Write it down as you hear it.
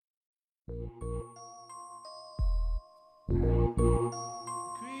Creep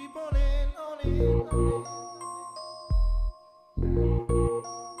on in, on in, on in.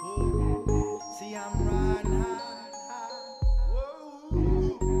 Whoa. See, I'm riding high.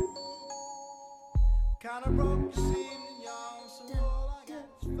 Whoa. Kinda broke this evening, y'all. So all I got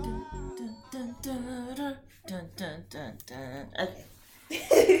is Okay.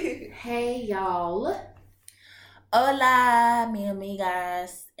 Hey y'all. Hola, mi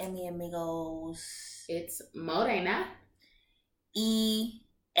amigas and mi amigos. It's Morena. E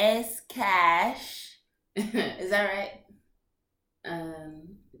S Cash. Is that right?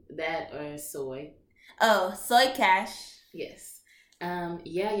 That or soy. Oh, Soy Cash. Yes.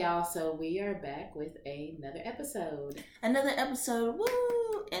 Yeah, y'all. So we are back with another episode. Another episode.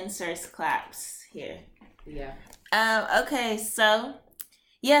 Woo! Inserts claps here. Yeah. Okay, so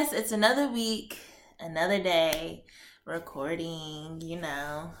yes, it's another week, another day, recording,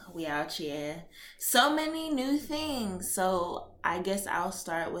 we out here. So many new things. So I guess I'll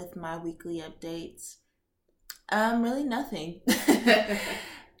start with my weekly updates. Really nothing.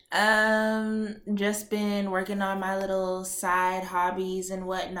 Just been working on my little side hobbies and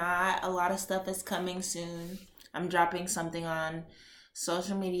whatnot. A lot of stuff is coming soon. I'm dropping something on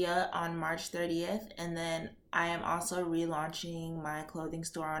social media on March 30th, and then I am also relaunching my clothing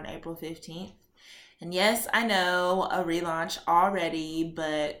store on April 15th. And yes, I know, a relaunch already,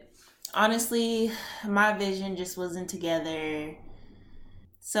 but honestly, my vision just wasn't together.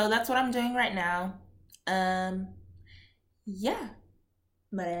 So that's what I'm doing right now. Yeah.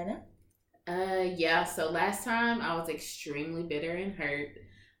 Mariana? Yeah, so last time I was extremely bitter and hurt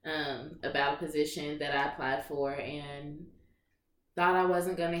about a position that I applied for and thought I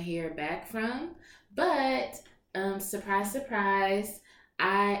wasn't going to hear back from. But surprise, surprise,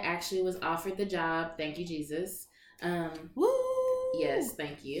 I actually was offered the job. Thank you, Jesus. Woo! Yes,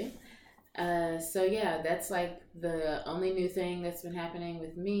 thank you. So yeah, that's like the only new thing that's been happening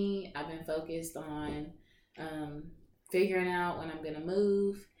with me. I've been focused on figuring out when I'm gonna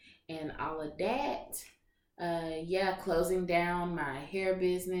move and all of that. Yeah, closing down my hair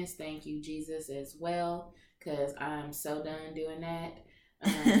business. Thank you, Jesus, as well, because I'm so done doing that.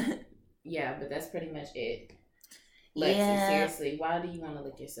 Yeah, but that's pretty much it. Lexi, Yeah. seriously, why do you want to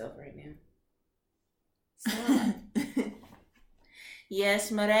lick yourself right now? Stop.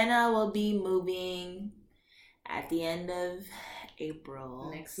 Yes, Morena will be moving at the end of April.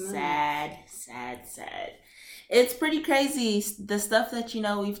 Next month. Sad. It's pretty crazy. The stuff that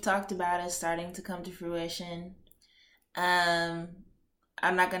we've talked about is starting to come to fruition. I'm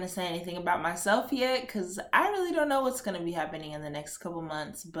not gonna say anything about myself yet because I really don't know what's gonna be happening in the next couple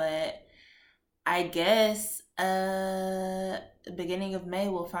months. But I guess beginning of May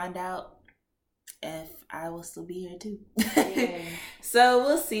we'll find out if I will still be here too. Yeah. So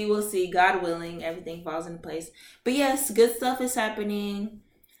we'll see. God willing, everything falls in place. But yes, good stuff is happening.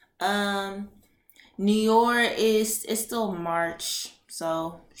 New York is still March,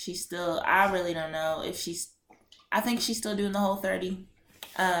 so she's still. I really don't know if I think she's still doing the whole 30.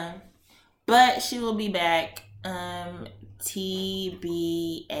 But she will be back.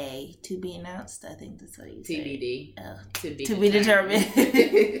 TBA, to be announced. I think that's what you say. TBD. To be determined.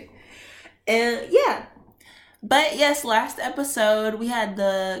 Yeah. But yes, last episode we had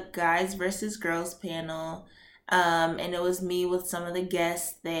the guys versus girls panel. And it was me with some of the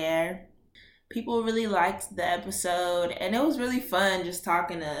guests there. People really liked the episode, and it was really fun just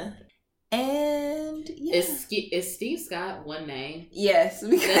talking to. And yeah, is Steve Scott one name? Yes,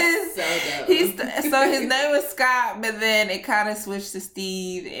 because so his name was Scott, but then it kind of switched to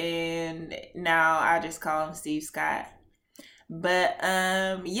Steve, and now I just call him Steve Scott. But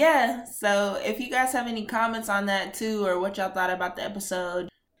yeah. So if you guys have any comments on that too, or what y'all thought about the episode.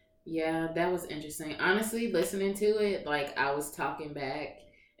 Yeah, that was interesting. Honestly, listening to it, like I was talking back,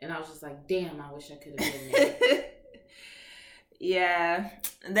 and I was just like, "Damn, I wish I could have been there." Yeah,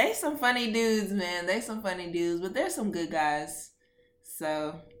 they some funny dudes, man. They some funny dudes, but they're some good guys.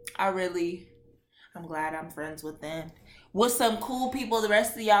 So I'm glad I'm friends with them. With some cool people, the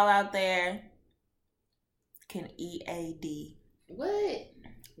rest of y'all out there can EAD. What?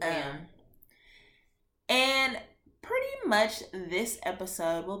 And pretty much this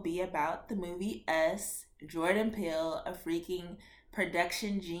episode will be about the movie Us. Jordan Peele, a freaking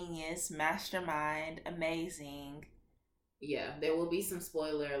production genius, mastermind, amazing. Yeah, there will be some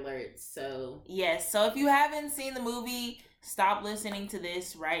spoiler alerts, so... Yes, so if you haven't seen the movie, stop listening to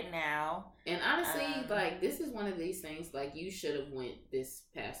this right now. And honestly, like, this is one of these things, like, you should have went this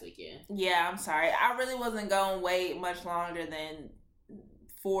past weekend. Yeah, I'm sorry. I really wasn't going to wait much longer than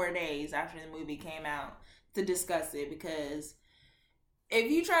 4 days after the movie came out to discuss it, because if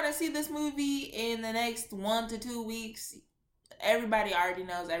you try to see this movie in the next 1 to 2 weeks, everybody already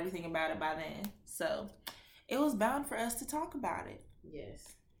knows everything about it by then. So it was bound for us to talk about it.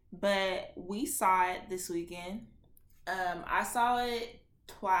 Yes. But we saw it this weekend. I saw it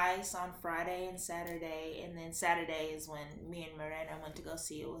twice on Friday and Saturday, and then Saturday is when me and Miranda went to go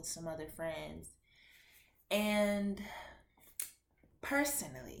see it with some other friends. And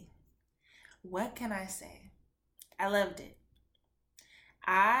personally, what can I say? I loved it.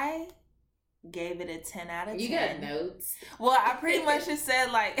 I gave it a 10 out of 10. You got notes? Well, I pretty much just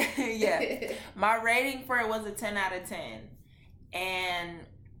said, like, yeah. My rating for it was a 10 out of 10. And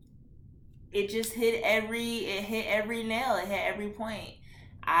it just hit every nail. It hit every point.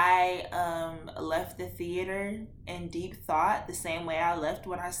 I left the theater in deep thought the same way I left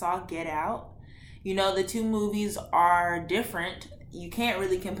when I saw Get Out. You know, the two movies are different. You can't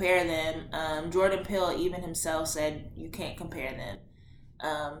really compare them. Jordan Peele even himself said you can't compare them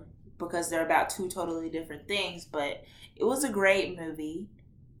because they're about two totally different things. But it was a great movie.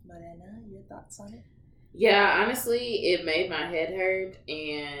 Miranda, your thoughts on it? Yeah, honestly, it made my head hurt,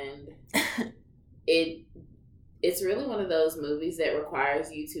 and it's really one of those movies that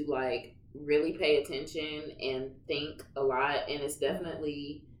requires you to like really pay attention and think a lot, and it's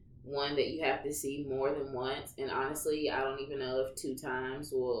definitely one that you have to see more than once. And honestly, I don't even know if 2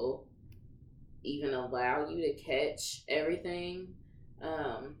 times will even allow you to catch everything.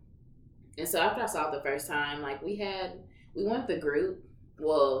 And so after I saw it the first time, like we went the group.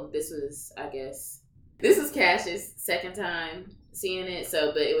 Well, this was Cash's second time seeing it.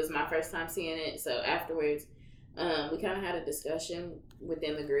 So, but it was my first time seeing it. So afterwards, we kind of had a discussion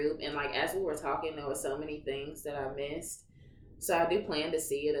within the group, and like as we were talking, there were so many things that I missed. So I do plan to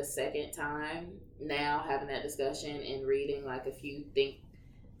see it a second time now, having that discussion and reading like a few think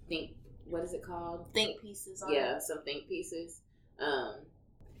what is it called? Think pieces. Yeah, some think pieces.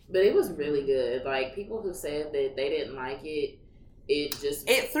 But it was really good. Like people who said that they didn't like it, it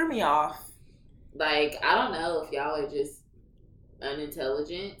threw me off. Like I don't know if y'all are just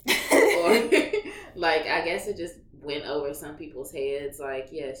unintelligent or like I guess it just went over some people's heads. Like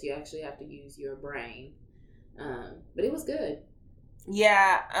yes, you actually have to use your brain. But it was good.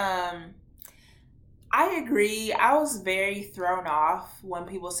 Yeah, I agree. I was very thrown off when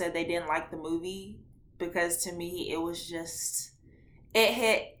people said they didn't like the movie because to me it was just, it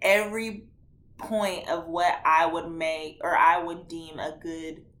hit every point of what I would deem a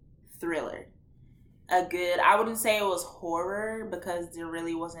good thriller. I wouldn't say it was horror because there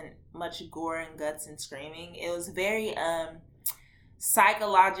really wasn't much gore and guts and screaming. It was very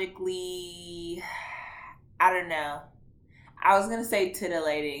psychologically, I don't know. I was going to say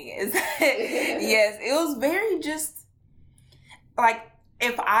titillating. Yes, it was very just like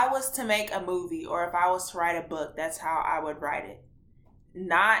if I was to make a movie or if I was to write a book, that's how I would write it.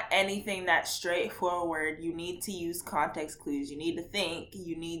 Not anything that's straightforward. You need to use context clues. You need to think.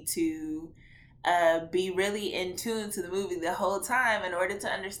 You need to be really in tune to the movie the whole time in order to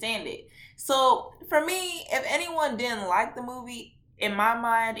understand it. So for me, if anyone didn't like the movie, in my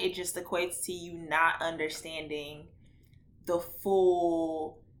mind, it just equates to you not understanding the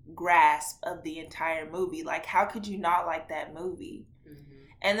full grasp of the entire movie. Like, how could you not like that movie? Mm-hmm.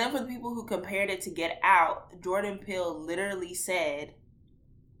 And then for the people who compared it to Get Out, Jordan Peele literally said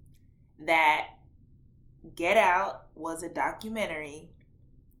that Get Out was a documentary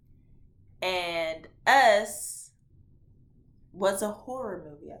and Us was a horror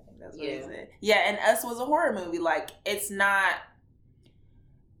movie. I think that's what he said. Yeah, and Us was a horror movie. Like,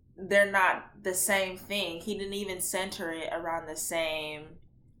 they're not the same thing. He didn't even center it around the same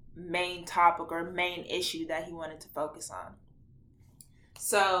main topic or main issue that he wanted to focus on.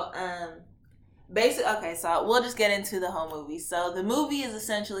 So, okay, so we'll just get into the whole movie. So the movie is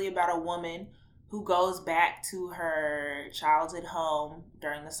essentially about a woman who goes back to her childhood home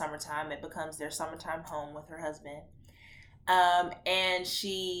during the summertime. It becomes their summertime home with her husband. And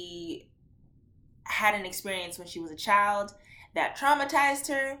she had an experience when she was a child that traumatized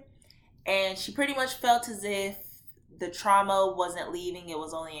her. And she pretty much felt as if the trauma wasn't leaving, it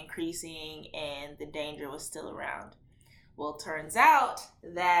was only increasing, and the danger was still around. Well, it turns out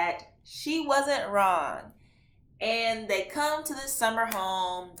that she wasn't wrong. And they come to this summer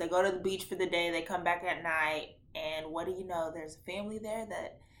home, they go to the beach for the day, they come back at night, and what do you know? There's a family there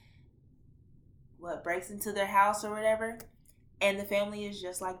that breaks into their house or whatever, and the family is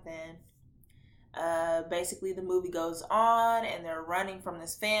just like them. Basically the movie goes on and they're running from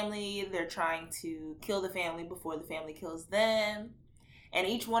this family. They're trying to kill the family before the family kills them. And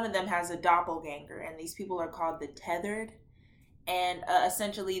each one of them has a doppelganger, and these people are called the Tethered. And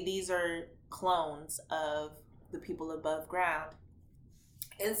essentially these are clones of the people above ground.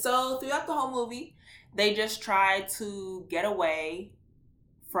 And so throughout the whole movie, they just try to get away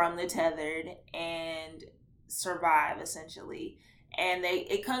from the tethered and survive, essentially. And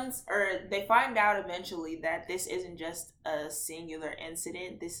they find out eventually that this isn't just a singular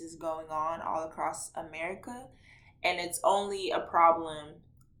incident. This is going on all across America, and it's only a problem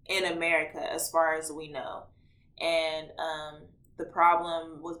in America as far as we know. And the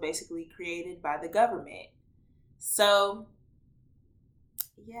problem was basically created by the government. So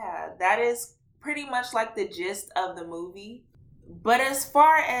yeah, that is pretty much like the gist of the movie. But as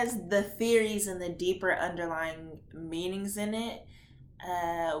far as the theories and the deeper underlying meanings in it,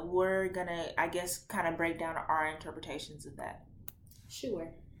 we're gonna, I guess, kind of break down our interpretations of that.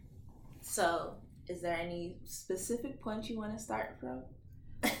 Sure. So, is there any specific point you want to start from?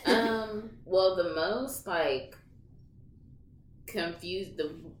 Well, the most confused,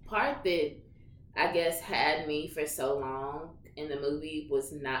 the part that I guess had me for so long in the movie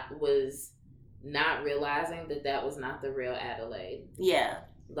was not realizing that was not the real Adelaide. Yeah.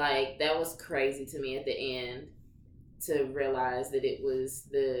 Like, that was crazy to me at the end to realize that it was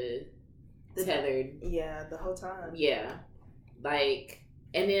the tethered. Yeah, the whole time. Yeah. Like,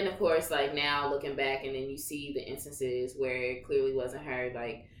 and then of course, like, now looking back, and then you see the instances where it clearly wasn't her,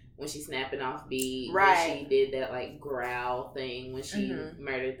 like when she's snapping off beat, right? When she did that like growl thing when she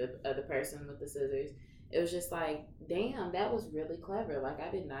murdered the other person with the scissors. It was just like, damn, that was really clever. Like,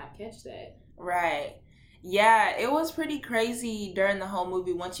 I did not catch that. Right. Yeah, it was pretty crazy during the whole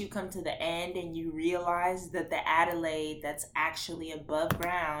movie once you come to the end and you realize that the Adelaide that's actually above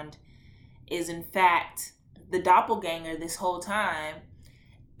ground is in fact the doppelganger this whole time.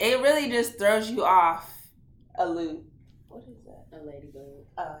 It really just throws you off a loop. What is that? A ladybug.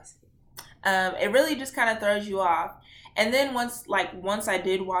 Oh, I see. It really just kind of throws you off. And then once I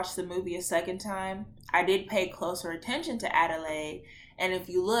did watch the movie a second time, I did pay closer attention to Adelaide. And if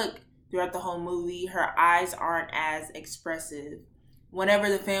you look throughout the whole movie, her eyes aren't as expressive. Whenever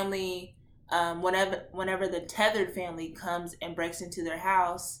the family, whenever the tethered family comes and breaks into their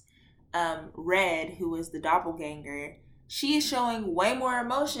house, Red, who is the doppelganger, she is showing way more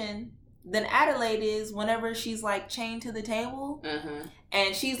emotion than Adelaide is whenever she's like chained to the table.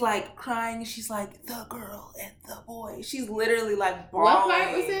 And she's like crying. She's like, the girl and the boy. She's literally like bawling. What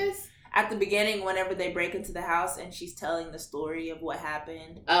part was this? At the beginning, whenever they break into the house and she's telling the story of what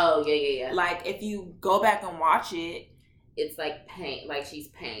happened. Oh, yeah. Like, if you go back and watch it, it's like pain, like she's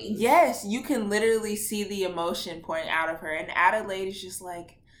pain. Yes, you can literally see the emotion pouring out of her. And Adelaide is just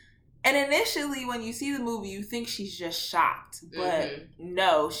like, and initially when you see the movie, you think she's just shocked. But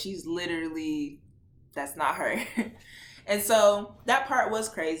no, she's literally, that's not her. And so that part was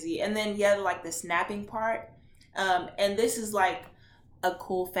crazy. And then, yeah, like the snapping part. And this is like a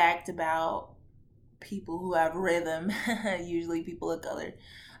cool fact about people who have rhythm, usually people of color.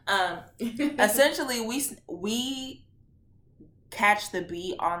 Essentially, we catch the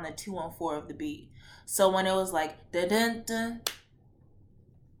beat on the 2 and 4 of the beat. So when it was like dun dun dun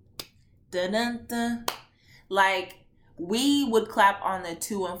dun dun dun, like we would clap on the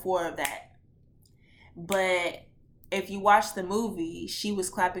 2 and 4 of that. But if you watch the movie, she was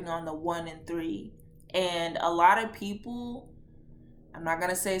clapping on the 1 and 3, and a lot of people, I'm not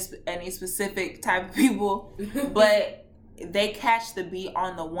gonna say any specific type of people, but they catch the beat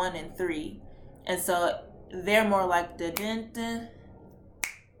on the 1 and 3, and so they're more like da dun dun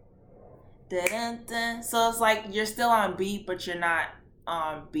da dun dun. So it's like you're still on beat, but you're not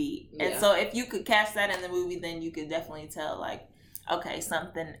on beat. Yeah. And so if you could catch that in the movie, then you could definitely tell, like, okay,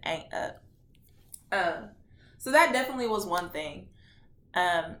 something ain't up. So that definitely was one thing.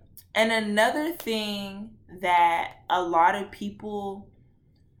 And another thing that a lot of people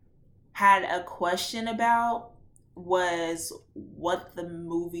had a question about was what the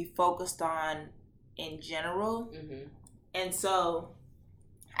movie focused on in general. And so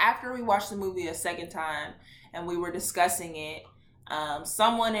after we watched the movie a second time and we were discussing it,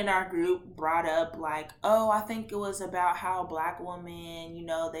 someone in our group brought up like, oh, I think it was about how Black women, you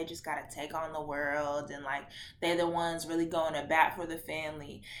know, they just gotta take on the world, and like they're the ones really going to bat for the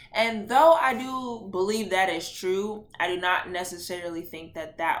family. And though I do believe that is true, I do not necessarily think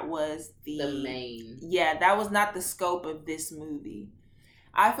that was the main. Yeah, that was not the scope of this movie.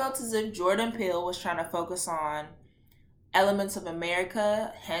 I felt as if Jordan Peele was trying to focus on elements of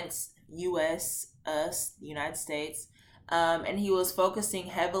America, hence U.S., us, United States. And he was focusing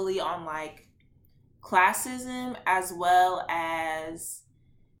heavily on like classism, as well as,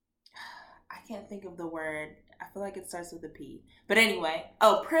 I can't think of the word. I feel like it starts with a P. But anyway,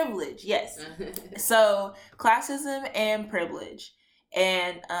 privilege. Yes. So classism and privilege.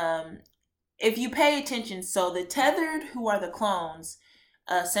 And if you pay attention, so the tethered, who are the clones,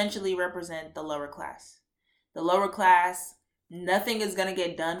 essentially represent the lower class. The lower class, nothing is going to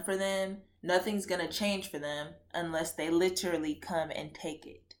get done for them. Nothing's going to change for them unless they literally come and take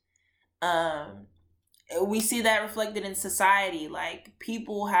it. We see that reflected in society. Like,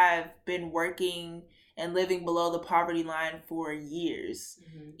 people have been working and living below the poverty line for years.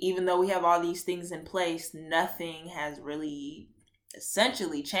 Mm-hmm. Even though we have all these things in place, nothing has really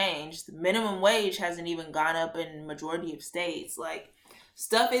essentially changed. The minimum wage hasn't even gone up in majority of states. Like,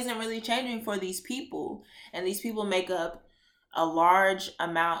 stuff isn't really changing for these people. And these people make up a large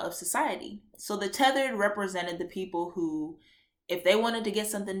amount of society. So the tethered represented the people who, if they wanted to get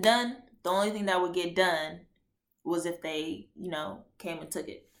something done, the only thing that would get done was if they, came and took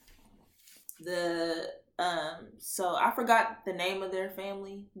it. So I forgot the name of their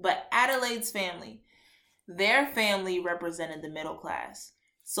family, but Adelaide's family, their family represented the middle class.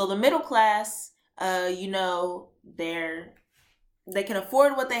 So the middle class, they can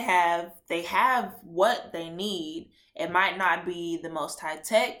afford what they have what they need. It might not be the most high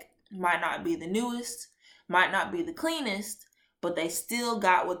tech, might not be the newest, might not be the cleanest, but they still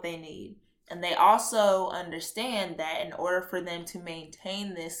got what they need. And they also understand that in order for them to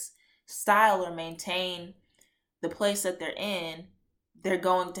maintain this style or maintain the place that they're in, they're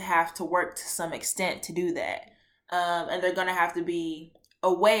going to have to work to some extent to do that. And they're going to have to be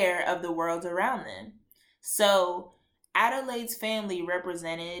aware of the world around them. So Adelaide's family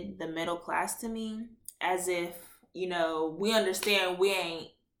represented the middle class to me, as if, we understand we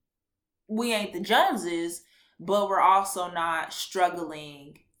ain't the Joneses, but we're also not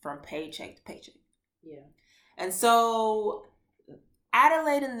struggling from paycheck to paycheck. Yeah. And so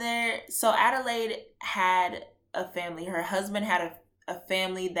Adelaide had a family. Her husband had a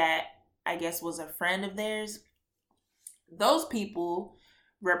family that I guess was a friend of theirs. Those people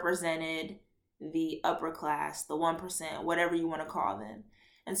represented the upper class, the 1%, whatever you want to call them.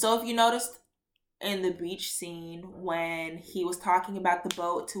 And so if you noticed in the beach scene when he was talking about the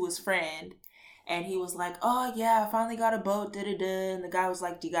boat to his friend, and he was like, oh yeah, I finally got a boat, and the guy was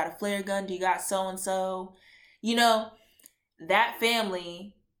like, do you got a flare gun? Do you got so-and-so? That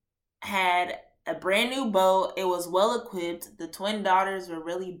family had a brand new boat. It was well equipped. The twin daughters were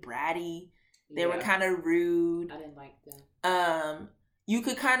really bratty. They were kind of rude. I didn't like them. You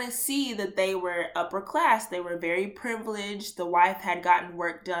could kind of see that they were upper class. They were very privileged. The wife had gotten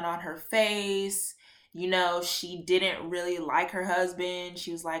work done on her face. She didn't really like her husband.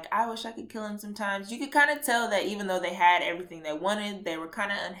 She was like, I wish I could kill him sometimes. You could kind of tell that even though they had everything they wanted, they were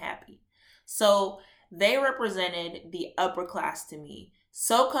kind of unhappy. So they represented the upper class to me.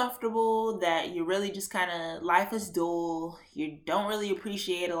 So comfortable that you really just kind of, life is dull. You don't really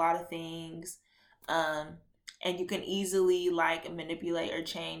appreciate a lot of things. And you can easily manipulate or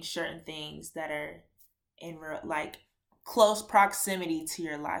change certain things that are in close proximity to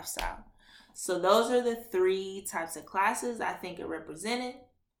your lifestyle. So those are the 3 types of classes I think it represented.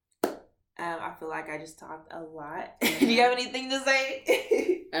 I feel like I just talked a lot. Do you have anything to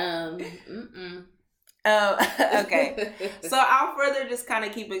say? Okay. So I'll further just kind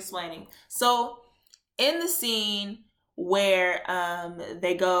of keep explaining. So in the scene where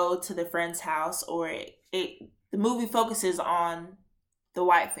they go to the friend's house, or the movie focuses on the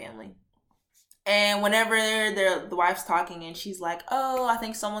white family. And whenever the wife's talking and she's like, oh, I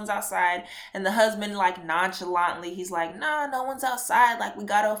think someone's outside. And the husband, nonchalantly, he's like, nah, no one's outside. We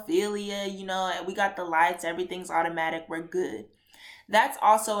got Ophelia, and we got the lights. Everything's automatic. We're good. That's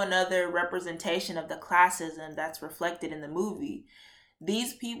also another representation of the classism that's reflected in the movie.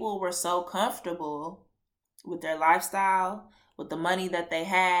 These people were so comfortable with their lifestyle, with the money that they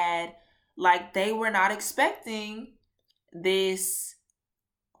had. They were not expecting this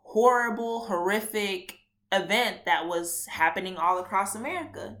horrible, horrific event that was happening all across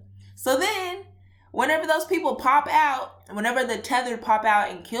America. So then, whenever those people pop out, whenever the tethered pop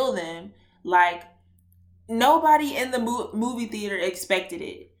out and kill them, nobody in the movie theater expected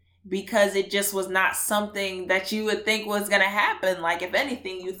it, because it just was not something that you would think was going to happen. If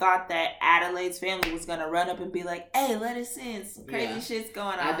anything, you thought that Adelaide's family was going to run up and be like, hey, let us in. Some crazy shit's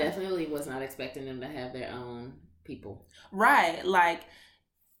going on. I definitely was not expecting them to have their own people. Right.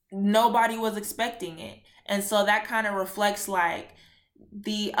 Nobody was expecting it. And so that kind of reflects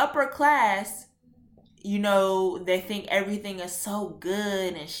the upper class, they think everything is so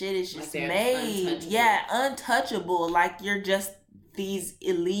good and shit is just made. Untouchable. Yeah, untouchable. You're just these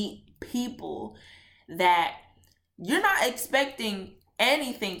elite people that you're not expecting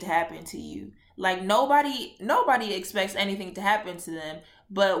anything to happen to you. Nobody expects anything to happen to them.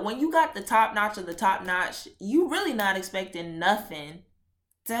 But when you got the top notch of the top notch, you really not expecting nothing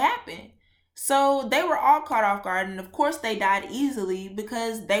to happen. So they were all caught off guard, and of course they died easily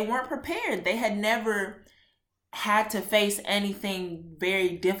because they weren't prepared. They had never had to face anything very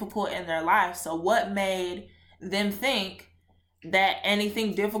difficult in their life. So what made them think that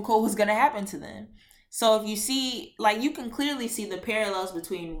anything difficult was going to happen to them? So if you see, like, you can clearly see the parallels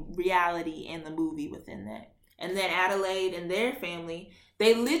between reality and the movie within that. And then Adelaide and their family,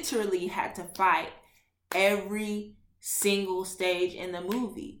 they literally had to fight every single stage in the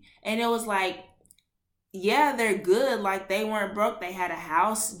movie. And it was like, yeah, they're good. Like, they weren't broke. They had a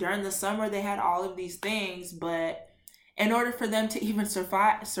house during the summer. They had all of these things. But in order for them to even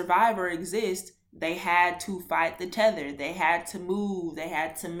survive or exist, they had to fight the tether. They had to move. They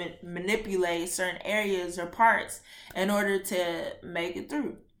had to manipulate certain areas or parts in order to make it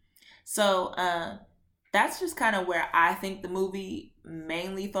through. So that's just kind of where I think the movie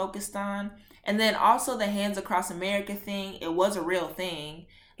mainly focused on. And then also the Hands Across America thing. It was a real thing,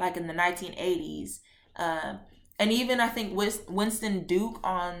 like in the 1980s. And even I think Winston Duke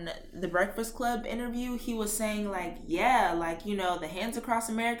on the Breakfast Club interview, he was saying like, yeah, like, you know, the Hands Across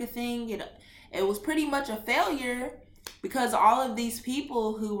America thing, it was pretty much a failure because all of these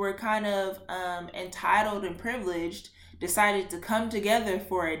people who were kind of entitled and privileged decided to come together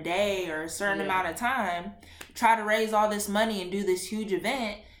for a day or a certain amount of time, try to raise all this money and do this huge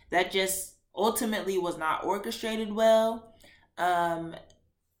event that just ultimately was not orchestrated well.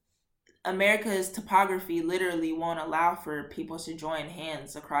 America's topography literally won't allow for people to join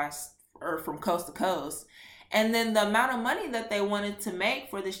hands across or from coast to coast. And then the amount of money that they wanted to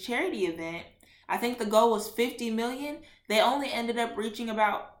make for this charity event, I think the goal was 50 million. They only ended up reaching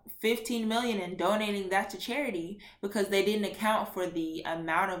about 15 million and donating that to charity because they didn't account for the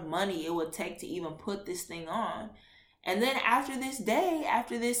amount of money it would take to even put this thing on. And then after this day,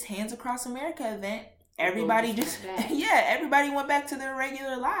 after this Hands Across America event, everybody everybody went back to their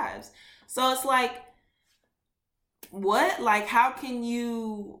regular lives. So it's like, what? Like, how come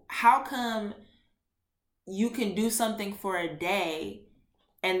you can do something for a day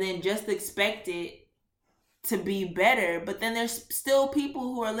and then just expect it to be better? But then there's still people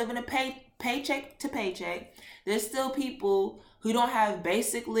who are living a paycheck to paycheck. There's still people who don't have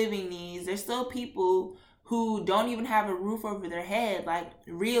basic living needs. There's still people who don't even have a roof over their head. Like,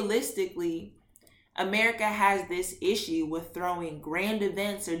 realistically, America has this issue with throwing grand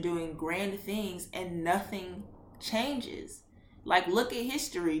events or doing grand things and nothing changes. Like, look at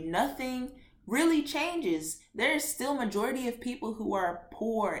history. Nothing really changes. There's still majority of people who are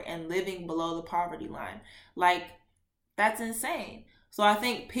poor and living below the poverty line. Like, that's insane. So I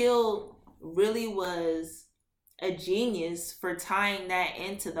think Peele really was a genius for tying that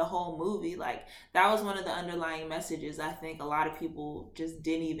into the whole movie. Like, that was one of the underlying messages I think a lot of people just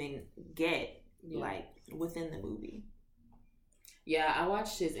didn't even get. Like, within the movie. Yeah, I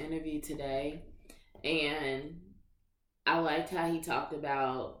watched his interview today and I liked how he talked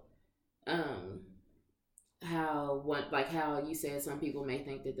about how you said some people may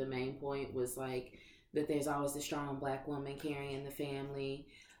think that the main point was like that there's always the strong black woman carrying the family.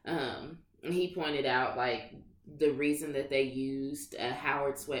 And he pointed out like the reason that they used a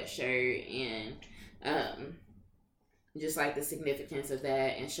Howard sweatshirt and just like the significance of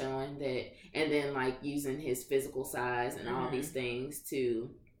that and showing that, and then like using his physical size and all these things to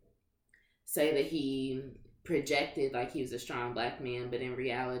say that he projected like he was a strong black man, but in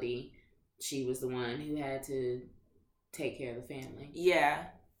reality she was the one who had to take care of the family. Yeah.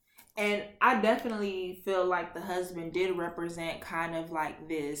 And I definitely feel like the husband did represent kind of like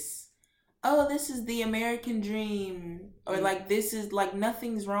this, oh, this is the American dream, or like this is like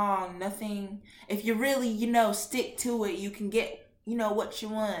nothing's wrong, nothing, if you really, you know, stick to it, you can get, you know, what you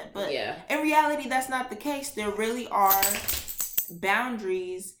want. But in reality, that's not the case. There really are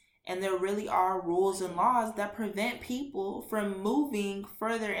boundaries and there really are rules and laws that prevent people from moving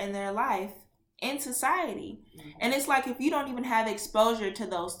further in their life in society. And it's like, if you don't even have exposure to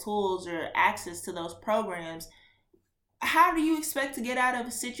those tools or access to those programs, how do you expect to get out of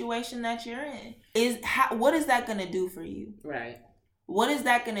a situation that you're in? What is that going to do for you? Right. What is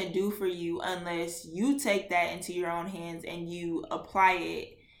that going to do for you unless you take that into your own hands and you apply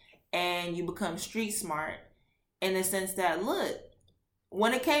it and you become street smart in the sense that, look,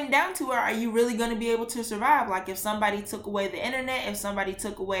 when it came down to it, are you really going to be able to survive? Like, if somebody took away the internet, if somebody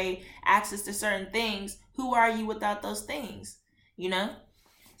took away access to certain things, who are you without those things? You know?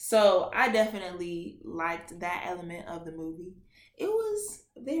 So I definitely liked that element of the movie. It was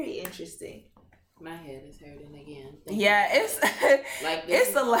very interesting. My head is hurting again. It's like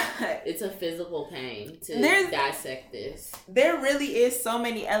it's a lot. It's a physical pain to dissect this. There really is so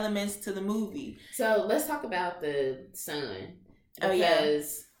many elements to the movie. So let's talk about the son.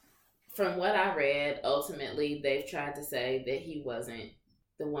 Because from what I read, ultimately they've tried to say that he wasn't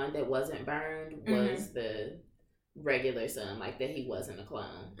the one that wasn't burned was the regular son, like that he wasn't a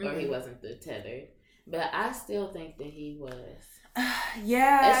clone or he wasn't the tethered. But I still think that he was.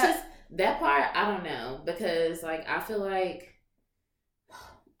 Yeah. It's just that part, I don't know. Because like I feel like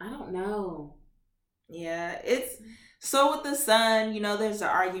I don't know. Yeah, it's so with the son, there's an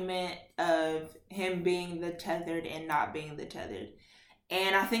argument of him being the tethered and not being the tethered.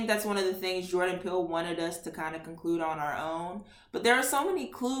 And I think that's one of the things Jordan Peele wanted us to kind of conclude on our own. But there are so many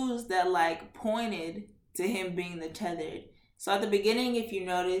clues that like pointed to him being the tethered. So at the beginning, if you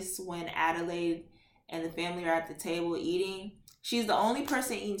notice, when Adelaide and the family are at the table eating, she's the only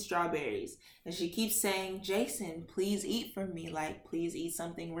person eating strawberries. And she keeps saying, Jason, please eat for me. Like, please eat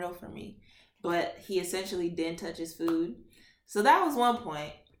something real for me. But he essentially didn't touch his food. So that was one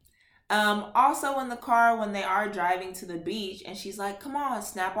point. Also in the car when they are driving to the beach and she's like, come on,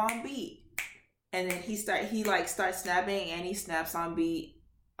 snap on beat. And then he starts snapping and he snaps on beat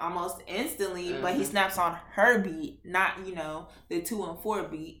almost instantly, but he snaps on her beat, not, the 2 and 4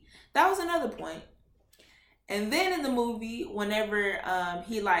 beat. That was another point. And then in the movie, whenever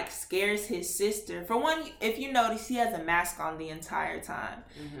he like scares his sister, for one, if you notice, he has a mask on the entire time.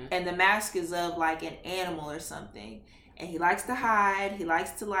 And the mask is of like an animal or something. And he likes to hide. He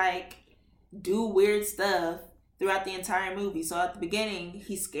likes to like do weird stuff throughout the entire movie. So at the beginning,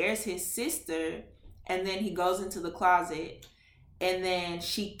 he scares his sister and then he goes into the closet and then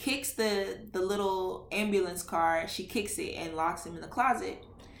she kicks the little ambulance car. She kicks it and locks him in the closet.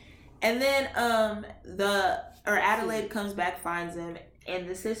 And then Adelaide comes back, finds him, and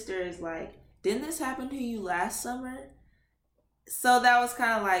the sister is like, didn't this happen to you last summer? So that was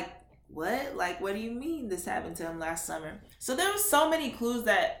kind of like, what? Like, what do you mean this happened to him last summer? So there was so many clues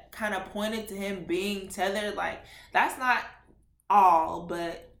that kind of pointed to him being tethered. Like, that's not all,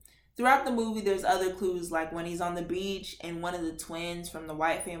 but throughout the movie, there's other clues. Like when he's on the beach and one of the twins from the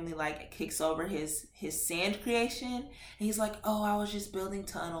White family, like, kicks over his sand creation. And he's like, oh, I was just building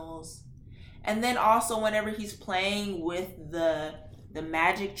tunnels. And then also whenever he's playing with the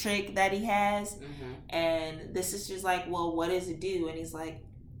magic trick that he has, and the sister's like, well, what does it do? And he's like,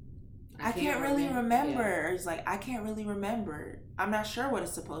 I can't really remember. Yeah. Or he's like, I can't really remember. I'm not sure what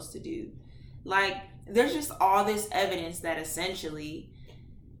it's supposed to do. Like, there's just all this evidence that essentially,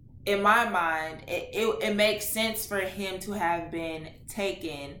 in my mind, it makes sense for him to have been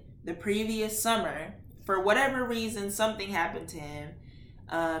taken the previous summer. For whatever reason, something happened to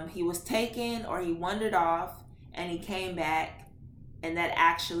him. He was taken or he wandered off and he came back, and that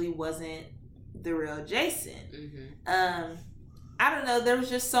actually wasn't the real Jason. I don't know. There was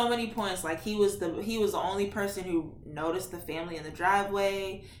just so many points. Like he was the only person who noticed the family in the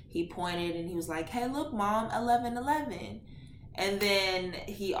driveway. He pointed and he was like, "Hey, look, Mom, 11:11." And then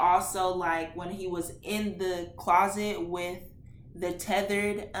he also, like, when he was in the closet with the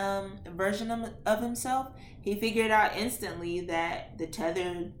tethered version of himself, he figured out instantly that the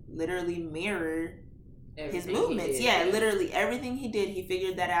tethered literally mirrored his movements. Yeah, literally everything he did, he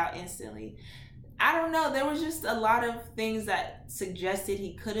figured that out instantly. I don't know. There was just a lot of things that suggested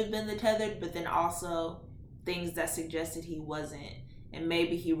he could have been the tethered, but then also things that suggested he wasn't. And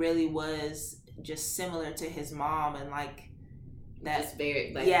maybe he really was just similar to his mom and like that. Just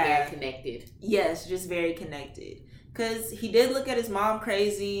very, very connected. Yes, just very connected. Because he did look at his mom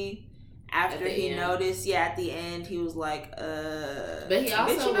crazy after he noticed. Yeah, at the end, he was like, But he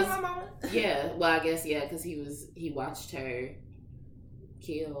also was, my mama? Yeah, well, I guess, yeah, because he watched her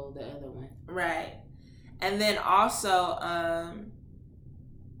kill the other one. Right. And then also,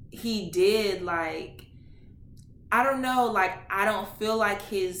 he did, like, I don't know, like, I don't feel like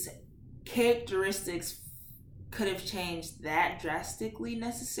his characteristics could have changed that drastically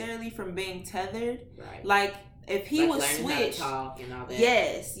necessarily from being tethered. Right. Like, if he was switched. How to talk and all that.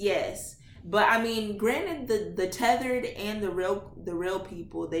 Yes. But I mean, granted, the tethered and the real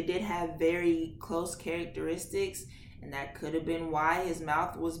people, they did have very close characteristics. And that could have been why his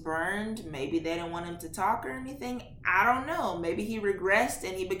mouth was burned. Maybe they didn't want him to talk or anything. I don't know. Maybe he regressed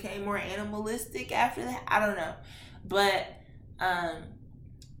and he became more animalistic after that. I don't know. But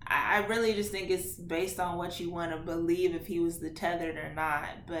I really just think it's based on what you want to believe if he was the tethered or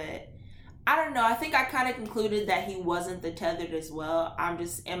not. But I don't know. I think I kind of concluded that he wasn't the tethered as well. I'm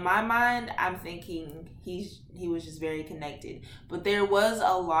just, in my mind, I'm thinking he was just very connected. But there was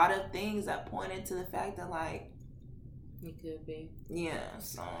a lot of things that pointed to the fact that, like, it could be. Yeah,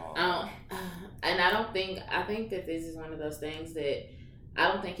 so. And I think that this is one of those things that I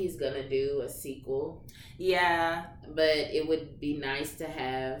don't think he's going to do a sequel. Yeah. But it would be nice to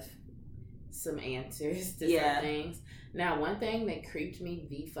have some answers to some things. Now, one thing that creeped me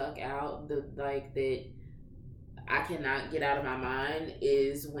the fuck out, that I cannot get out of my mind,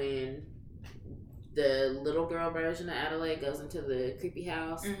 is when the little girl version of Adelaide goes into the creepy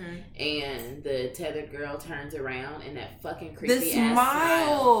house, and the tethered girl turns around, and that fucking creepy ass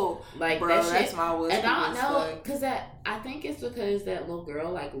smile. Like, bro, that smile was and I don't know, because I think it's because that little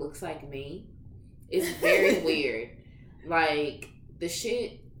girl, like, looks like me. It's very weird. Like, the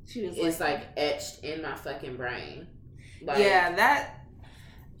shit is like etched in my fucking brain. Like, yeah, that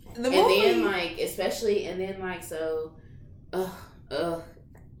the movie. And then, like, especially, and then, like, so, and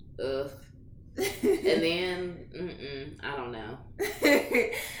then, I don't know.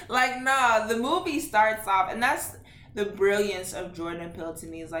 Like, nah, the movie starts off, and that's the brilliance of Jordan Peele to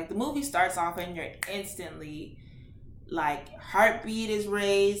me, is like the movie starts off and you're instantly like heartbeat is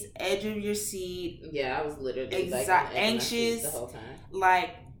raised, edge of your seat. Yeah, I was literally anxious the whole time.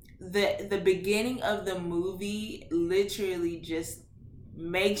 Like the beginning of the movie literally just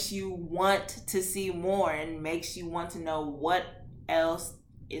makes you want to see more and makes you want to know what else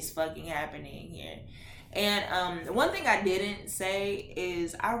is fucking happening here. And one thing I didn't say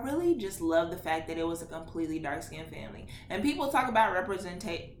is I really just love the fact that it was a completely dark-skinned family. And people talk about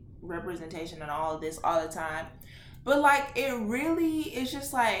representation and all of this all the time. But, like, it really is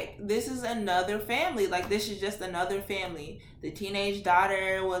just like, this is another family. Like, this is just another family. The teenage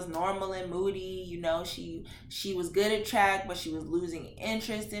daughter was normal and moody. You know, she was good at track, but she was losing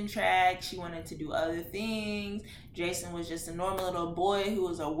interest in track. She wanted to do other things. Jason was just a normal little boy who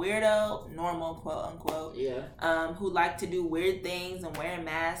was a weirdo, normal, quote unquote. Yeah. Who liked to do weird things and wear a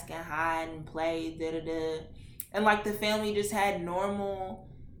mask and hide and play, da-da-da. And, like, the family just had normal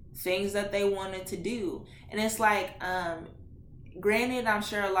things that they wanted to do. And it's like, granted, I'm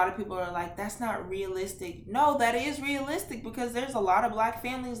sure a lot of people are like, that's not realistic. No, that is realistic, because there's a lot of black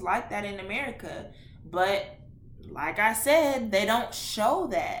families like that in America. But like I said, they don't show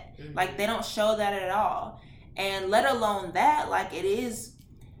that. Mm-hmm. Like, they don't show that at all. And let alone that, like, it is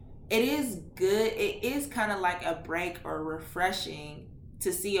good. It is kind of like a break or refreshing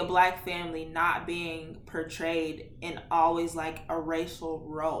to see a black family not being portrayed in always like a racial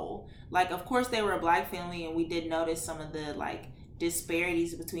role. Like, of course they were a black family, and we did notice some of the like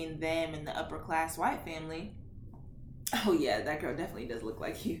disparities between them and the upper class white family. Oh yeah, that girl definitely does look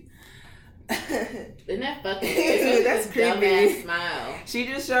like you. Isn't that fucking weird? That's creepy. Dumbass smile. She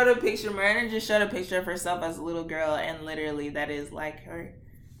just showed a picture. Miranda just showed a picture of herself as a little girl, and literally that is like her.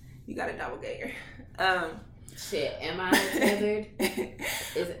 You got a doppelganger. Shit, am I tethered?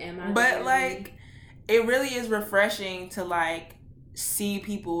 But like, it really is refreshing to like see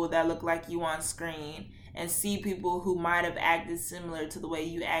people that look like you on screen, and see people who might have acted similar to the way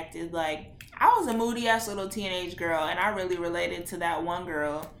you acted. Like, I was a moody ass little teenage girl, and I really related to that one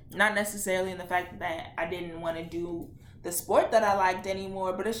girl. Not necessarily in the fact that I didn't want to do the sport that I liked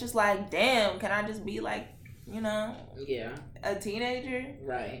anymore, but it's just like, damn, can I just be like, you know, a teenager?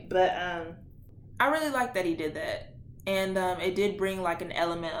 Right. But I really like that he did that. And it did bring like an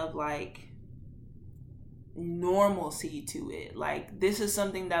element of like normalcy to it. Like, this is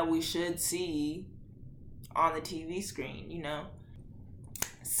something that we should see on the TV screen, you know?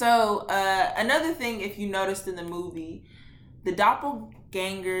 So another thing, if you noticed in the movie, the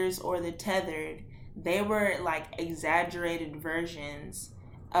doppelgangers or the tethered, they were like exaggerated versions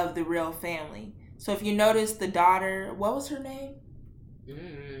of the real family. So if you notice, the daughter, what was her name?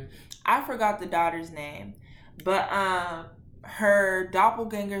 I forgot the daughter's name, but her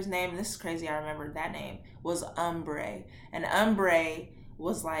doppelganger's name, this is crazy, I remember that name, was Umbre. And Umbre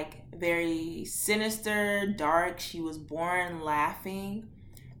was like very sinister, dark. She was born laughing.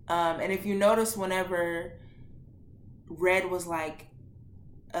 And if you notice, whenever Red was like,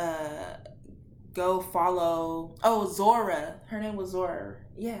 go follow, Zora. Her name was Zora.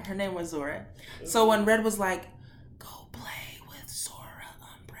 Yeah, her name was Zora. Mm-hmm. So when Red was like, go play with Zora,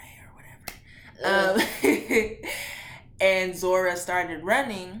 Umbre, or whatever. And Zora started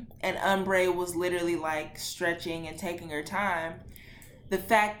running, and Umbre was literally like stretching and taking her time. The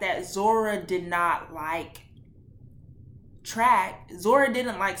fact that Zora did not like track, Zora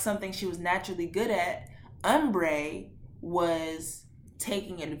didn't like something she was naturally good at. Umbre was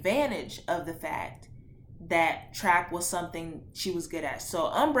taking advantage of the fact that track was something she was good at.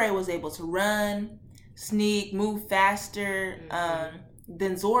 So Umbre was able to run, sneak, move faster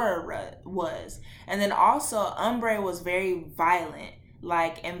than Zora was. And then also Umbre was very violent,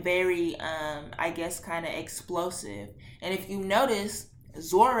 like, and very, I guess, kind of explosive. And if you notice,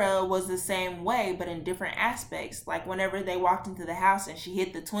 Zora was the same way, but in different aspects. Like, whenever they walked into the house and she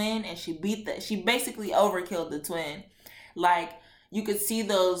hit the twin and she basically overkilled the twin. Like, you could see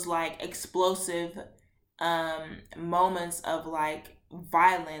those like explosive moments of like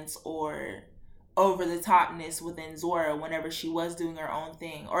violence or over the topness within Zora whenever she was doing her own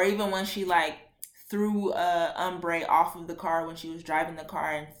thing, or even when she like threw Umbre off of the car when she was driving the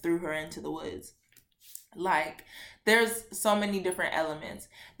car and threw her into the woods. Like, there's so many different elements.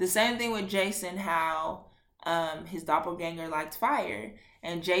 The same thing with Jason, how his doppelganger liked fire,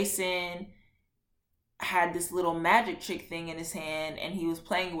 and Jason had this little magic trick thing in his hand, and he was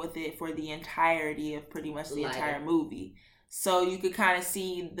playing with it for the entirety of pretty much the entire movie. So you could kind of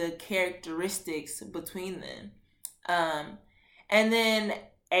see the characteristics between them. And then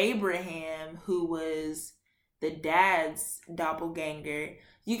Abraham, who was the dad's doppelganger,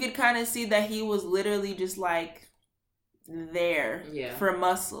 you could kind of see that he was literally just like there for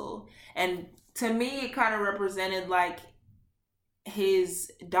muscle. And to me, it kind of represented like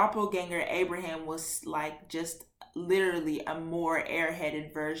his doppelganger Abraham was like just literally a more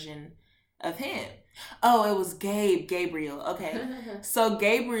airheaded version of him. Oh, it was Gabriel. Okay. So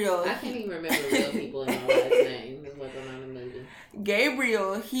Gabriel, I can't even remember real people in my last name. That's what's going on in the movie.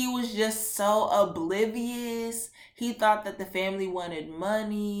 Gabriel, he was just so oblivious. He thought that the family wanted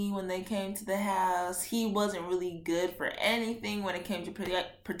money when they came to the house. He wasn't really good for anything when it came to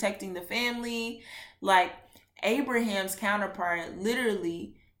protecting the family. Like, Abraham's counterpart,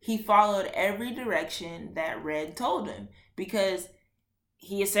 literally, he followed every direction that Red told him because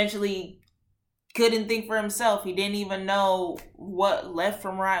he essentially couldn't think for himself. He didn't even know what left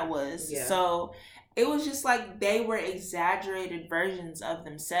from right was. Yeah. So it was just like they were exaggerated versions of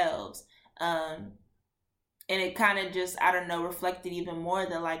themselves. And it kind of just, I don't know, reflected even more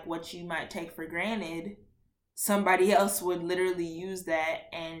that like what you might take for granted, somebody else would literally use that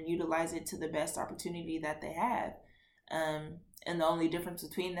and utilize it to the best opportunity that they have. And the only difference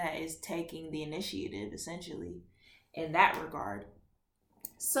between that is taking the initiative, essentially, in that regard.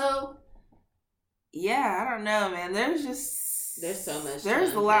 So, yeah, I don't know, man. There's so much.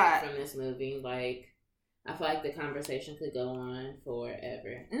 There's a lot from this movie. Like, I feel like the conversation could go on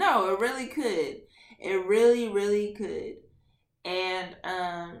forever. No, it really could. It really, really could. And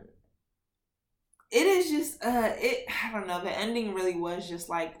it is just I don't know, the ending really was just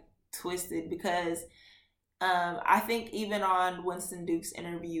like twisted because I think even on Winston Duke's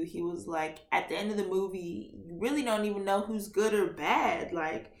interview, he was like, at the end of the movie, you really don't even know who's good or bad.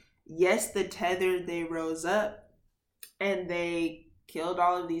 Like, yes, the Tethered, they rose up and they killed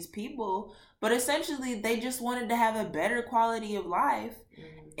all of these people, but essentially they just wanted to have a better quality of life.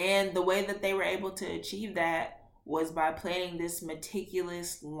 Mm-hmm. And the way that they were able to achieve that was by planning this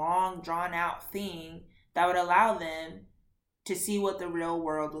meticulous, long, drawn out thing that would allow them to see what the real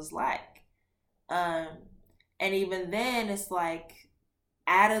world was like. And even then, it's like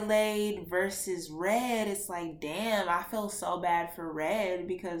Adelaide versus Red. It's like, damn, I feel so bad for Red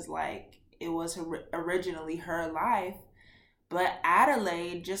because like it was originally her life. But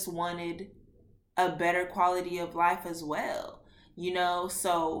Adelaide just wanted a better quality of life as well, you know?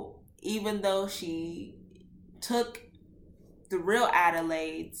 So even though she took the real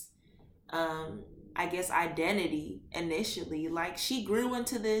Adelaide's, I guess, identity initially, like she grew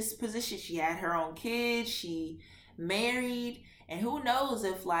into this position. She had her own kids, she married, and who knows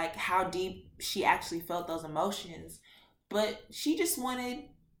if like how deep she actually felt those emotions, but she just wanted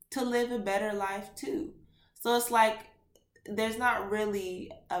to live a better life too. So it's like, there's not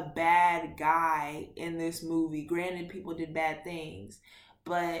really a bad guy in this movie. Granted, people did bad things,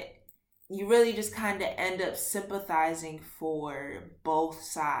 but you really just kind of end up sympathizing for both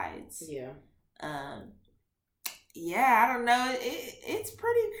sides. Yeah. Yeah, I don't know. It's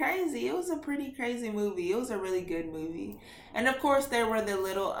pretty crazy. It was a pretty crazy movie. It was a really good movie. And of course there were the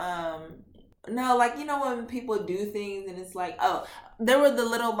little no, like, you know when people do things and it's like, oh, there were the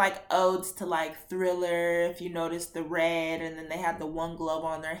little like odes to like Thriller, if you notice the red, and then they had the one glove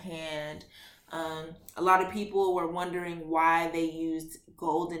on their hand. A lot of people were wondering why they used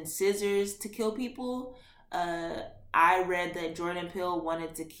golden scissors to kill people. I read that Jordan Peele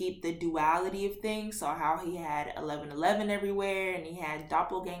wanted to keep the duality of things, so how he had 1111 everywhere and he had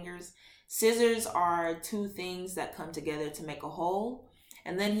doppelgangers. Scissors are two things that come together to make a whole.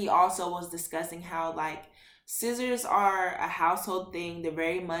 And then he also was discussing how like scissors are a household thing. They're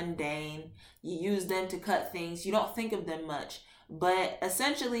very mundane. You use them to cut things. You don't think of them much. But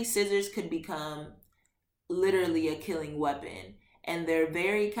essentially scissors could become literally a killing weapon. And they're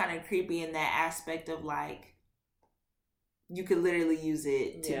very kind of creepy in that aspect of like, you could literally use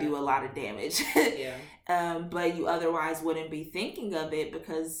it to do a lot of damage. But you otherwise wouldn't be thinking of it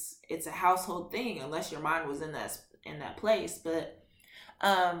because it's a household thing unless your mind was in that place. But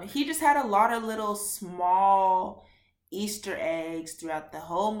he just had a lot of little small Easter eggs throughout the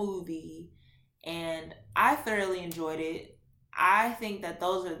whole movie. and I thoroughly enjoyed it. I think that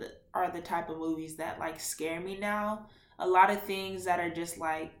those are the type of movies that like scare me now. A lot of things that are just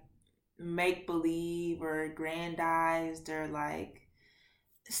like make believe or grandized or like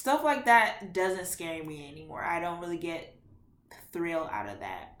stuff like that doesn't scare me anymore. I don't really get thrill out of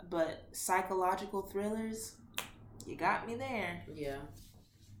that. But psychological thrillers, you got me there. Yeah.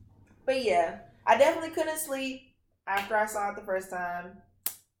 But yeah, I definitely couldn't sleep after I saw it the first time.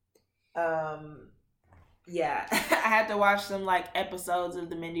 Yeah, I had to watch some like episodes of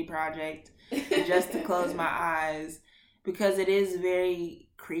the Mindy Project just to close my eyes because it is very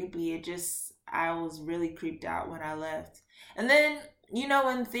creepy. I was really creeped out when I left. And then, you know,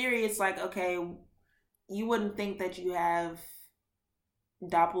 in theory, it's like, okay, you wouldn't think that you have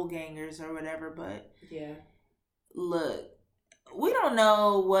doppelgangers or whatever, but yeah, look, we don't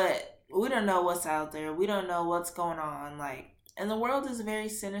know what's out there. We don't know what's going on. Like, and the world is a very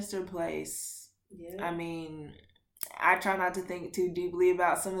sinister place. Yeah. I mean, I try not to think too deeply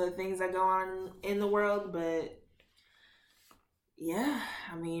about some of the things that go on in the world, but yeah,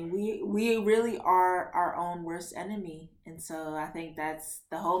 I mean, we really are our own worst enemy. And so I think that's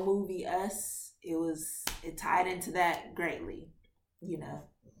the whole movie, Us. It tied into that greatly, you know.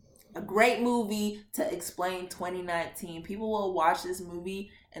 A great movie to explain 2019. People will watch this movie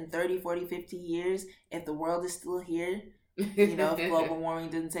in 30, 40, 50 years if the world is still here. You know, if global warming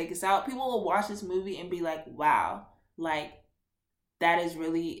didn't take us out, people will watch this movie and be like, wow, like that is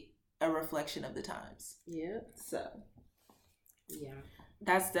really a reflection of the times. Yeah. So, yeah.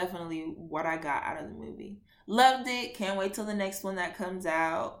 That's definitely what I got out of the movie. Loved it. Can't wait till the next one that comes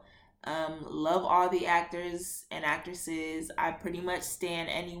out. Love all the actors and actresses. I pretty much stan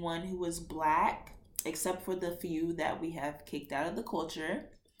anyone who was black, except for the few that we have kicked out of the culture.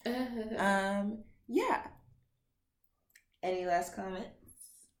 Yeah. Any last comments?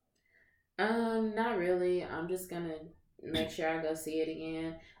 Not really. I'm just gonna make sure I go see it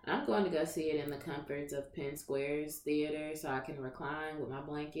again. I'm going to go see it in the comforts of Penn Square's theater so I can recline with my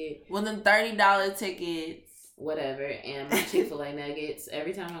blanket. Well, then $30 tickets. Whatever. And my Chick-fil-A nuggets.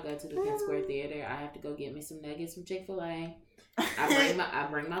 Every time I go to the Penn Square Theater, I have to go get me some nuggets from Chick-fil-A. I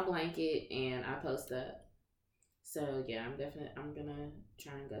bring my blanket and I post up. So yeah, I'm gonna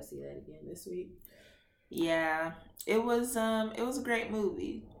try and go see that again this week. Yeah, it was a great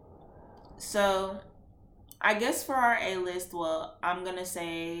movie. So, I guess for our A-list, well, I'm going to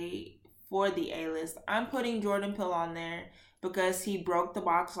say for the A-list, I'm putting Jordan Peele on there because he broke the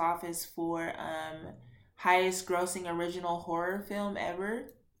box office for highest grossing original horror film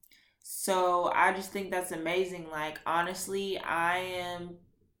ever. So, I just think that's amazing. Like, honestly,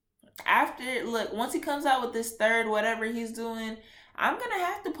 once he comes out with this third whatever he's doing, I'm going to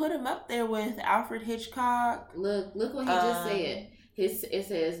have to put him up there with Alfred Hitchcock. Look what he just said. It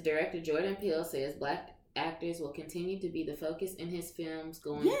says, director Jordan Peele says black actors will continue to be the focus in his films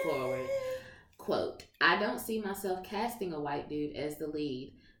going forward. Quote, I don't see myself casting a white dude as the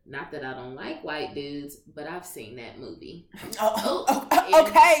lead. Not that I don't like white dudes, but I've seen that movie.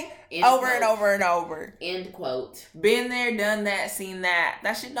 Okay. Over and over and over. End quote. Been there, done that, seen that.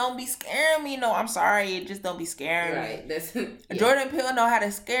 That shit don't be scaring me. No, I'm sorry. It just don't be scaring me. That's, yeah. Jordan Peele know how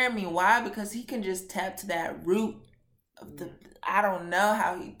to scare me. Why? Because he can just tap to that root of the... I don't know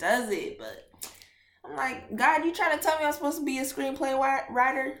how he does it, but I'm like, God, you trying to tell me I'm supposed to be a screenplay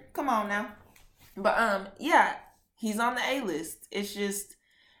writer? Come on now. But, yeah, he's on the A-list. It's just...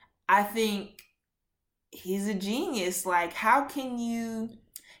 I think he's a genius. Like, how can you...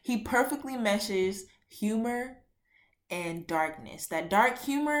 He perfectly meshes humor and darkness. That dark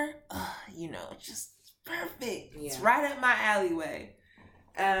humor, it's just perfect. Yeah. It's right up my alleyway.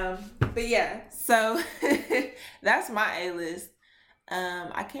 But yeah, so that's my A-list.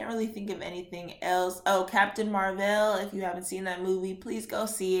 I can't really think of anything else. Oh, Captain Marvel. If you haven't seen that movie, please go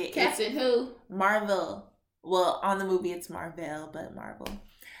see it. Captain who? Marvel. Well, on the movie it's Marvel, but Marvel.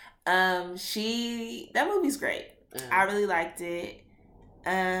 That movie's great. I really liked it.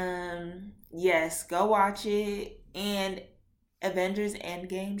 Yes, go watch it. And Avengers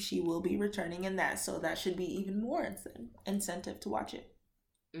Endgame, she will be returning in that, so that should be even more incentive to watch it.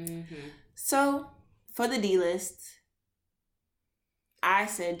 Mm-hmm. So for the D list, I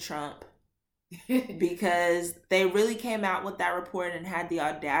said Trump because they really came out with that report and had the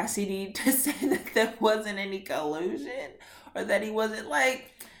audacity to say that there wasn't any collusion or that he wasn't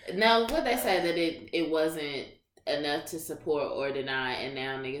like. No, what they said that it wasn't enough to support or deny, and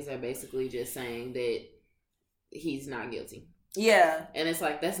now niggas are basically just saying that he's not guilty. Yeah. And it's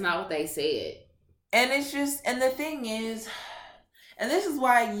like, that's not what they said. And it's just, and the thing is, and this is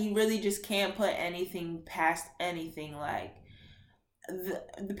why you really just can't put anything past anything. Like,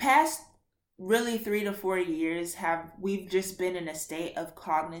 the past really 3 to 4 years we've just been in a state of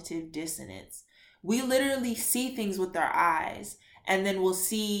cognitive dissonance. We literally see things with our eyes, and then we'll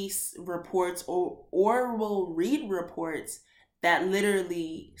see reports or we'll read reports that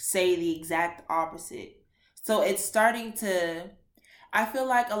literally say the exact opposite. So it's starting to, I feel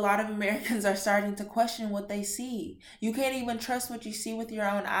like a lot of Americans are starting to question what they see. You can't even trust what you see with your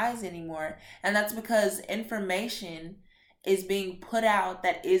own eyes anymore. And that's because information is being put out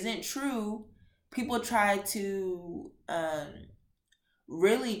that isn't true. People try to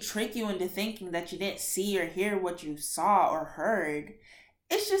really trick you into thinking that you didn't see or hear what you saw or heard.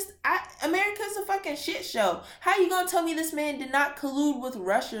 It's just, America's a fucking shit show. How you gonna tell me this man did not collude with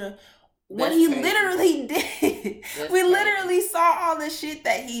Russia when he literally did? We literally saw all the shit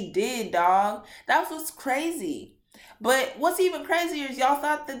that he did, dog. That was crazy. But what's even crazier is y'all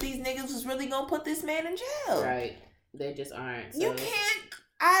thought that these niggas was really gonna put this man in jail. Right. They just aren't. So. You can't.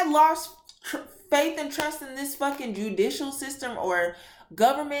 I lost faith and trust in this fucking judicial system or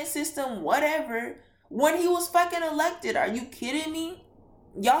government system, whatever, when he was fucking elected. Are you kidding me?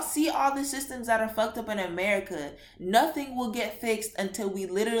 Y'all see all the systems that are fucked up in America. Nothing will get fixed until we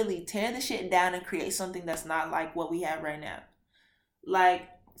literally tear the shit down and create something that's not like what we have right now. Like,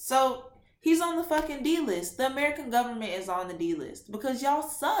 so he's on the fucking D list. The American government is on the D list because y'all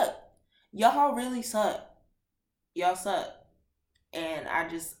suck. Y'all really suck. Y'all suck. And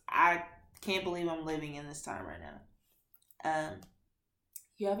I can't believe I'm living in this time right now.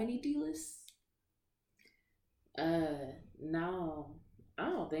 You have any D lists? No. I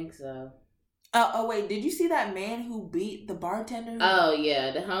don't think so. Oh wait, did you see that man who beat the bartender? Oh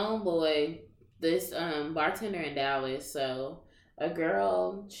yeah, the homeboy, this bartender in Dallas. So a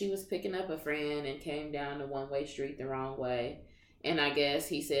girl, she was picking up a friend and came down the one-way street the wrong way, and I guess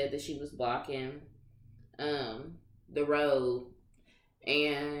he said that she was blocking the road,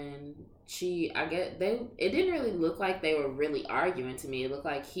 and it didn't really look like they were really arguing to me. It looked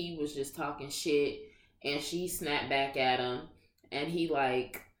like he was just talking shit, and she snapped back at him. And he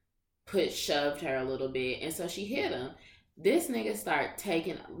like shoved her a little bit, and so she hit him. This nigga started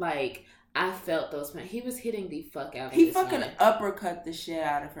taking, like, I felt those pain. He was hitting the fuck out of He fucking uppercut the shit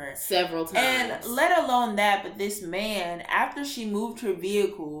out of her several times. And let alone that, but this man, after she moved her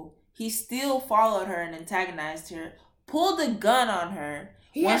vehicle, he still followed her and antagonized her, pulled a gun on her.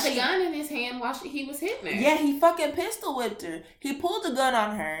 He had the gun in his hand while he was hitting her. Yeah, he fucking pistol whipped her. He pulled a gun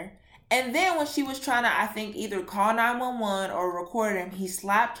on her. And then when she was trying to, I think, either call 911 or record him, he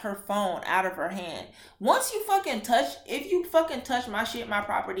slapped her phone out of her hand. If you fucking touch my shit, my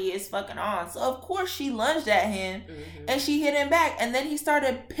property, it's fucking on. So, of course, she lunged at him and she hit him back. And then he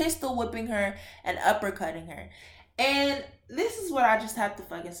started pistol whipping her and uppercutting her. And this is what I just have to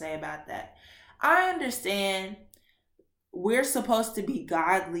fucking say about that. I understand we're supposed to be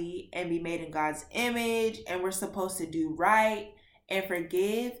godly and be made in God's image, and we're supposed to do right and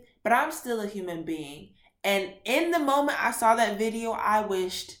forgive. But I'm still a human being. And in the moment I saw that video, I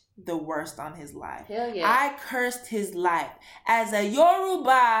wished the worst on his life. Hell yeah. I cursed his life as a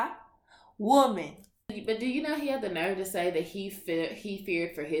Yoruba woman. But do you know he had the nerve to say that he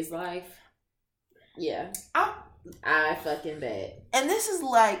feared for his life? Yeah. I fucking bet. And this is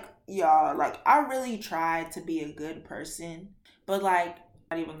like, y'all, like, I really tried to be a good person. But, like,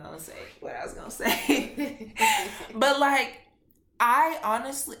 I'm not even going to say what I was going to say. But, like, I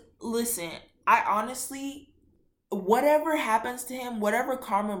honestly, whatever happens to him, whatever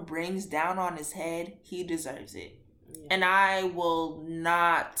karma brings down on his head, he deserves it. Yeah. And I will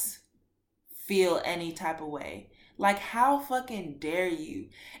not feel any type of way. Like, how fucking dare you?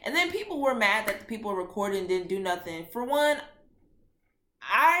 And then people were mad that the people recording didn't do nothing. For one,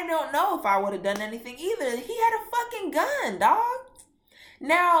 I don't know if I would have done anything either. He had a fucking gun, dog.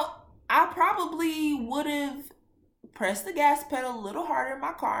 Now, I probably would have pressed the gas pedal a little harder in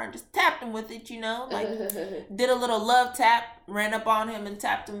my car and just tapped him with it, you know, like did a little love tap, ran up on him and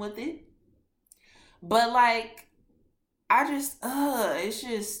tapped him with it. But like, it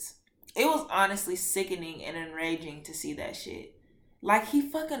was honestly sickening and enraging to see that shit. Like, he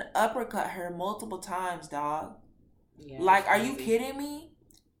fucking uppercut her multiple times, dog. Yeah, like, are you kidding me?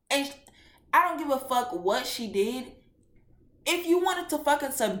 And I don't give a fuck what she did. If you wanted to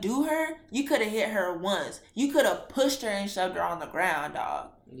fucking subdue her, you could have hit her once. You could have pushed her and shoved her on the ground, dog.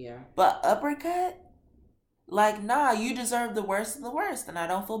 Yeah. But uppercut? Like, nah, you deserve the worst of the worst. And I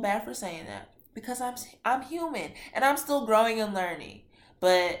don't feel bad for saying that. Because I'm human. And I'm still growing and learning.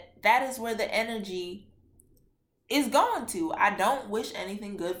 But that is where the energy is going to. I don't wish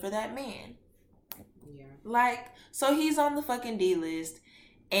anything good for that man. Yeah. Like, so he's on the fucking D list.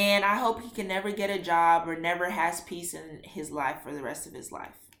 And I hope he can never get a job or never has peace in his life for the rest of his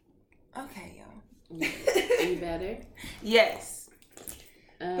life. Okay, y'all. You better? Yes.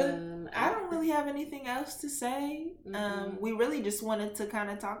 But I don't really have anything else to say. We really just wanted to kind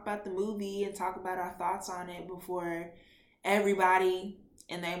of talk about the movie and talk about our thoughts on it before everybody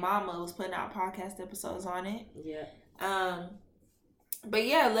and their mama was putting out podcast episodes on it. Yeah. But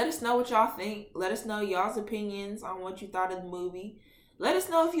yeah, let us know what y'all think. Let us know y'all's opinions on what you thought of the movie. Let us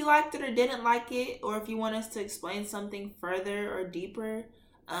know if you liked it or didn't like it, or if you want us to explain something further or deeper.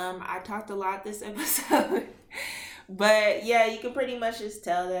 I talked a lot this episode. But yeah, you can pretty much just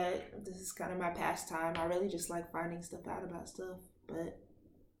tell that this is kind of my pastime. I really just like finding stuff out about stuff. But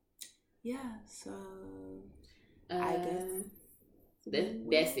yeah, so I guess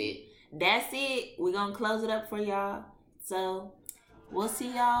that's it. That's it. We're going to close it up for y'all. So we'll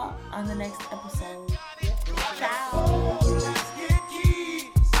see y'all on the next episode. Ciao.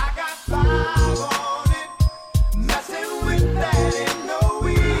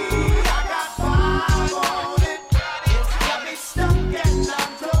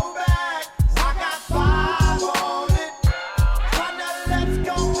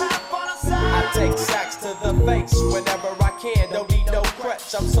 Take shots to the face whenever I can. Don't need no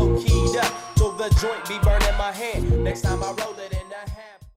crutch. I'm so keyed up till the joint be burning my hand. Next time I roll it in.